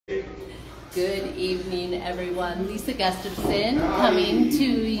Good evening, everyone. Lisa Gustafson coming to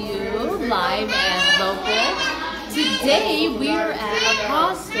you live and local. Today we are at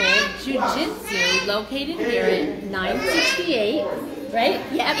Apostle Jiu-Jitsu, located here at 968, right?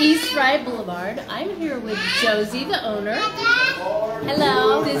 Yeah, East Rye Boulevard. I'm here with Josie, the owner.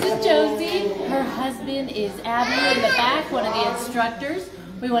 Hello, this is Josie. Her husband is Abby in the back, one of the instructors.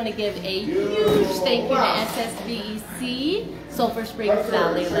 We want to give a huge thank you to SSVEC, Sulphur Springs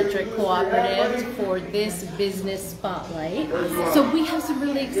Valley Electric Cooperative, for this business spotlight. So we have some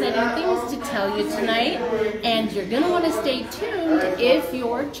really exciting things to tell you tonight, and you're going to want to stay tuned if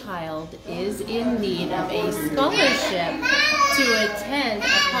your child is in need of a scholarship to attend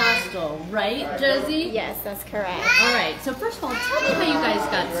Apostle, right, Josie? Yes, that's correct. All right, so first of all, tell me how you guys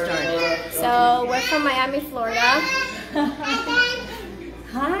got started. So we're from Miami, Florida.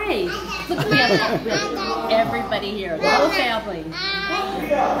 Hi. Look, we have everybody here, the whole family.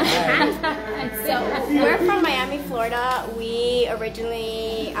 So we're from Miami, Florida. We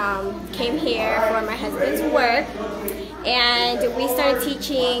originally came here for my husband's work, and we started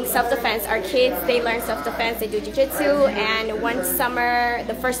teaching self-defense. Our kids, they learn self-defense, they do jiu-jitsu, and one summer,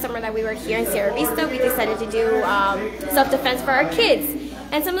 the first summer that we were here in Vista, we decided to do self-defense for our kids.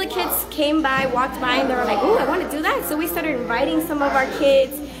 And some of the kids came by, walked by, and they were like, ooh, I want to do that. So we started inviting some of our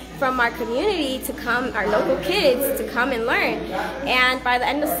kids from our community to come, our local kids, to come and learn. And by the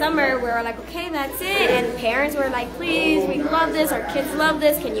end of summer, we were like, okay, that's it. And parents were like, please, we love this, our kids love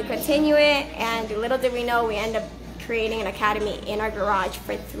this, can you continue it? And little did we know, we ended up creating an academy in our garage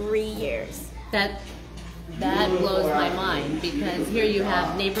for 3 years. That blows my mind, because here you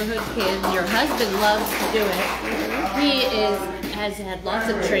have neighborhood kids. Your husband loves to do it. He has had lots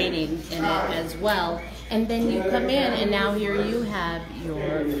of training in it as well. And then you come in, and now here you have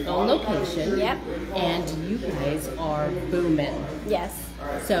your own location. Yep. And you guys are booming. Yes.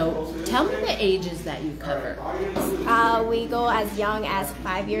 So tell me the ages that you cover. We go as young as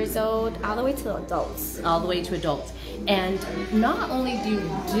 5 years old, all the way to adults. All the way to adults. And not only do you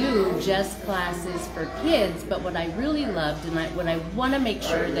do just classes for kids, but what I really loved, and what I want to make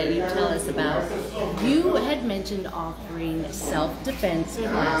sure that you tell us about, you had mentioned offering self-defense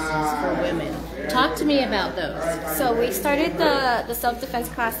classes for women. Talk to me about those. So we started the self-defense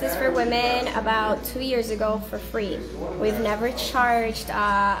classes for women about 2 years ago for free. We've never charged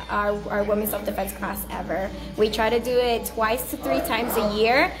our women's self-defense class ever. We try to do it 2 to 3 times a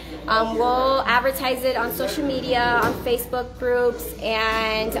year. We'll advertise it on social media, on Facebook groups,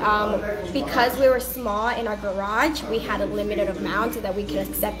 and because we were small in our garage, we had a limited amount so that we could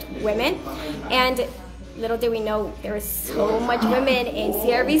accept women. And little did we know, there was so much women in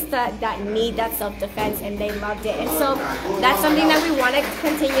Sierra Vista that need that self-defense, and they loved it. And so that's something that we want to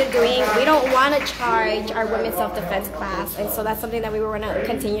continue doing. We don't want to charge our women's self-defense class, and so that's something that we want to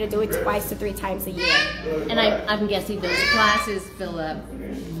continue to do it 2 to 3 times a year. And I'm guessing those classes fill up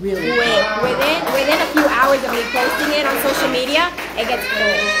really quick. Within a few hours of me posting it on social media, it gets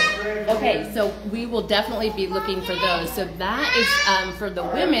full. Okay, so we will definitely be looking for those. So that is for the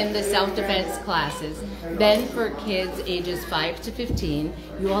women, the self-defense classes. Then for kids ages 5 to 15,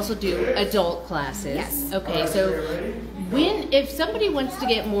 you also do adult classes. Yes. Okay, so if somebody wants to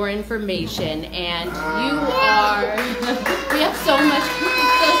get more information, and you are, we have so much,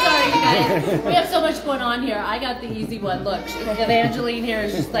 so sorry you guys, we have so much going on here. I got the easy one. Look, Evangeline here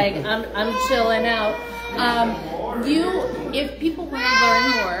is just like, I'm chilling out. If people want to learn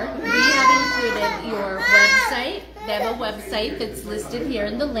more, we have included your website. They have a website that's listed here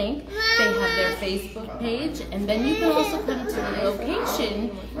in the link. They have their Facebook page, and then you can also come to the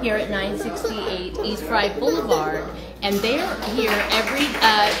location here at 968 East Rye Boulevard, and they're here every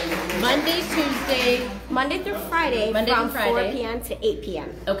Monday through Friday, from 4 p.m. to 8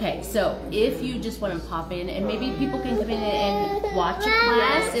 p.m. Okay, so if you just want to pop in, and maybe people can come in and watch a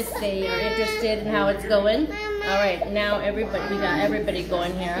class if they are interested in how it's going. All right, now we got everybody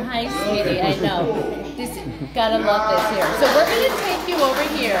going here. Hi, sweetie, I know. Gotta love this here. So we're gonna take you over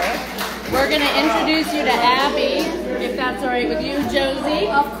here. We're gonna introduce you to Abby, if that's all right with you, Josie.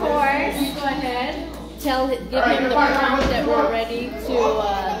 Of course. You go ahead. Give him the prompt that we're ready to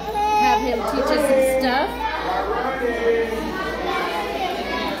have him teach us some stuff.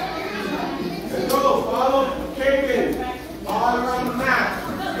 Let's go. Follow Kevin. All around the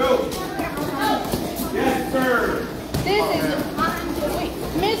mat. Go. Yes, sir. This is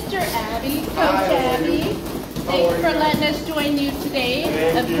Mr. Abby, Coach Abby. Thanks for letting us join you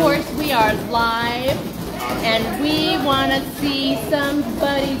today. Of course, we are live, and we want to see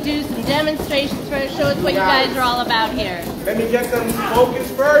somebody do some demonstrations for us. Show us what you guys are all about here. Let me get them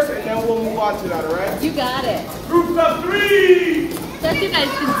focused first, and then we'll move on to that, all right? You got it. Groups of 3. So as you guys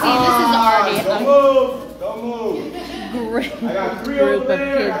can see, this is already Don't move. great I got 3 group over of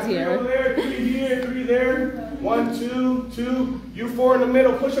there, kids I got 3 here. over there, 3 here, 3 there. 1, 2, 2. You 4 in the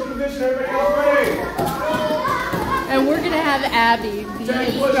middle. Push up position. Everybody else ready. And we're going to have Abby, the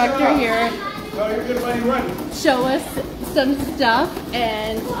instructor here, No, you're good, buddy. Run. show us some stuff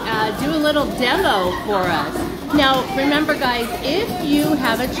and do a little demo for us. Now, remember guys, if you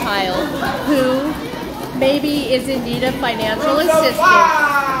have a child who maybe is in need of financial assistance,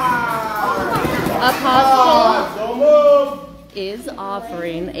 Apostle Don't move. is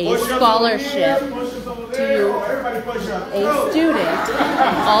offering a scholarship to a student.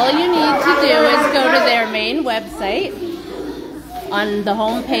 All you need to do is go to their main website. On the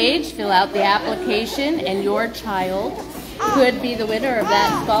home page, fill out the application, and your child could be the winner of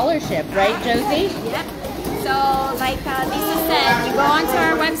that scholarship. Right, Josie? Yep. So, like Lisa said, you go onto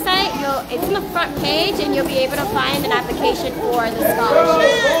our website, it's in the front page, and you'll be able to find an application for the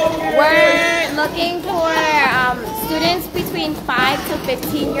scholarship. We're looking for students between 5 to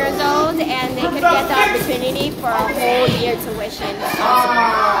 15 years old, and they could get the opportunity for a whole year tuition.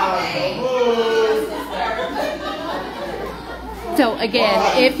 So again,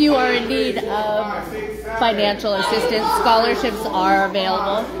 if you are in need of financial assistance, scholarships are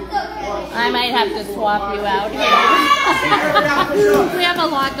available. I might have to swap you out here. We have a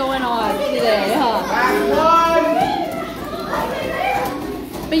lot going on today, huh?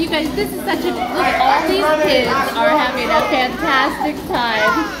 But you guys, this is such a, look, all these kids are having a fantastic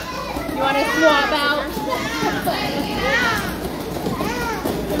time. You want to swap out?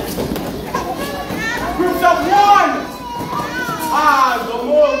 Groups of 1. Don't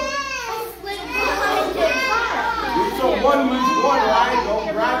move. So 1 moves 1, right? Don't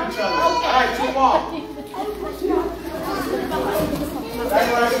grab each other. All right, 2 more.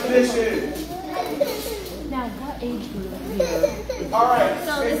 Right position. Now, what age group here? All right.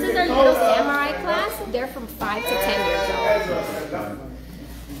 So this is our little samurai class. They're from 5 to 10 years old.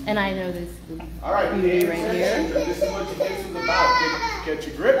 And I know this All right, beauty right here. This is what Jits is about. Get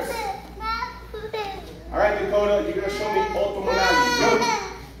your grips. All right, Dakota, you're gonna show me Otomonagi. Go.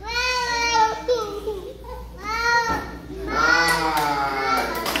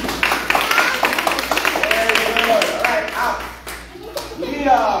 Very good. All right, out. Lead,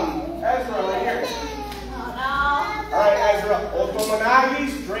 Ezra right here. All right, Ezra. Otomonagi,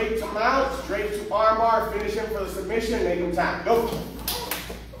 straight to mount, straight to armbar. Finish him for the submission. Make him tap. Go.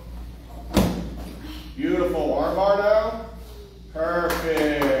 Beautiful. Armbar now.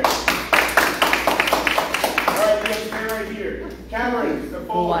 Perfect. Right here. Cameron, step We'll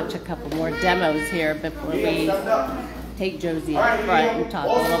forward. watch a couple more demos here before we take Josie All up right, front and talk a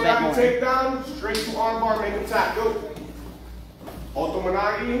little bit more. Take down, straight to armbar, make him tap. Go.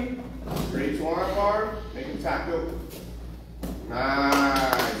 Otomonagi, straight to armbar, make him tap. Go.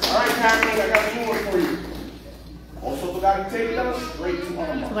 Nice. All right, Cameron, I got 2 more for you. Also, take down, straight to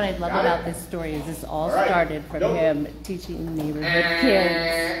armbar. So what I love Got about it? this story is this all right. started from Nope. him teaching neighborhood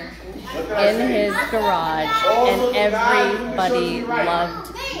kids What did I in say? his garage, and everybody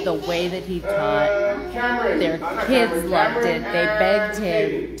loved the way that he taught. Cameron. Their Not kids Cameron, loved it. Cameron They begged and him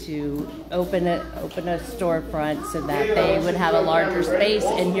Katie. to open a storefront so that they would have a larger space,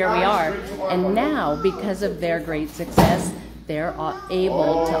 and here we are. And now, because of their great success, they're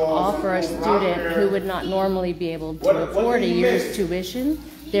able to offer a student who would not normally be able to afford a year's tuition.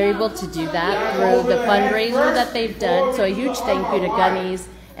 They're able to do that through the fundraiser that they've done. So a huge thank you to Gunnies.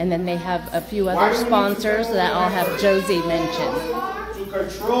 And then they have a few other sponsors that I'll have Josie mention. To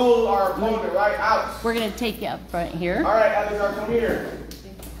control our opponent, right out. We're going to take you up front here. All right, Alexander, come here.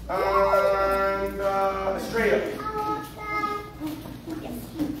 And straight up.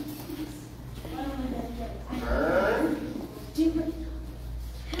 Turn.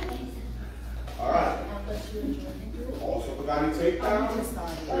 All right. Also, Bugatti takedown.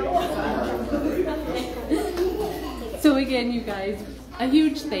 So again, you guys, a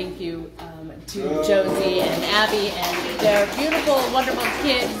huge thank you to Josie and Abby and their beautiful, wonderful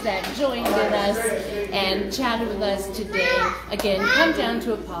kids that joined in us and chatted with us today. Again, come down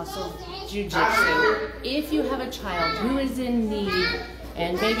to Apostle Jiu-Jitsu. If you have a child who is in need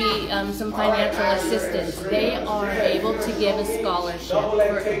and maybe some financial assistance, they are able to give a scholarship for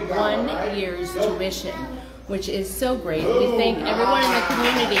 1 year's tuition, which is so great. We thank everyone in the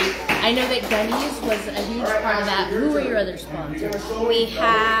community. I know that Gunnies was a huge part of that. Who are your other sponsors? We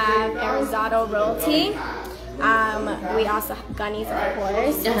have Arizado Royalty. We also have Gunnies, of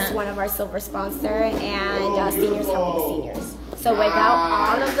course. It's one of our silver sponsors, and Seniors Helping Seniors. So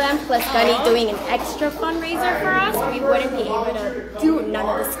without all of them, plus Gunny doing an extra fundraiser for us, we wouldn't be able to do none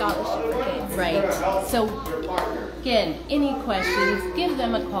of the scholarship for kids. Right. So Again, any questions, give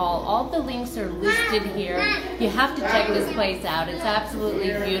them a call. All the links are listed here. You have to check this place out. It's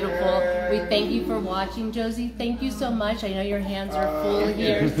absolutely beautiful. We thank you for watching. Josie, thank you so much. I know your hands are full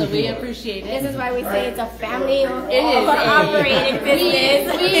here, so we appreciate it. This is why we say it's a family operated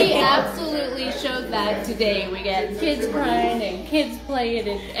business. We absolutely showed that today. We get kids crying and kids playing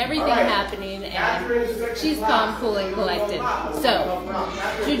and everything happening, and she's calm, cool, and collected. So,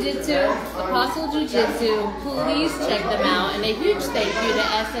 Jiu-Jitsu, Apostle Jiu-Jitsu, please check them out. And a huge thank you to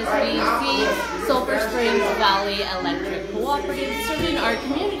SSBC, Sulphur Springs Valley Electric Cooperative, serving our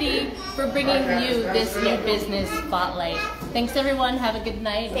community for bringing you this new business spotlight. Thanks everyone. Have a good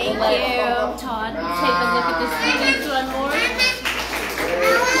night. Thank we'll you. let Todd take a look at the students one more.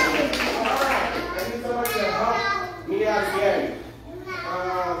 Me out again.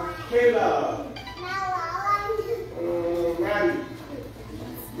 Kayla.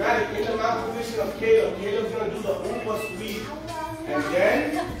 Maddie, in the mount position of Caleb. Caleb's going to do the Oompa sweep. And then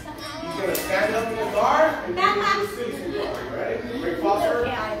he's going to stand up in the guard and then do the citizen guard. Ready? Rick Foster.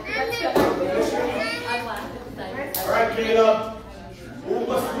 Alright, Caleb.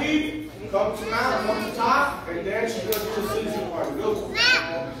 Oompa sweep. Come to mount, come to top. And then she's going to do the citizen guard. Go.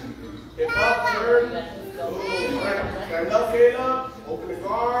 Hip up, turn. Stand up, Caleb. Open the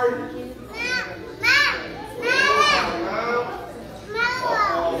guard.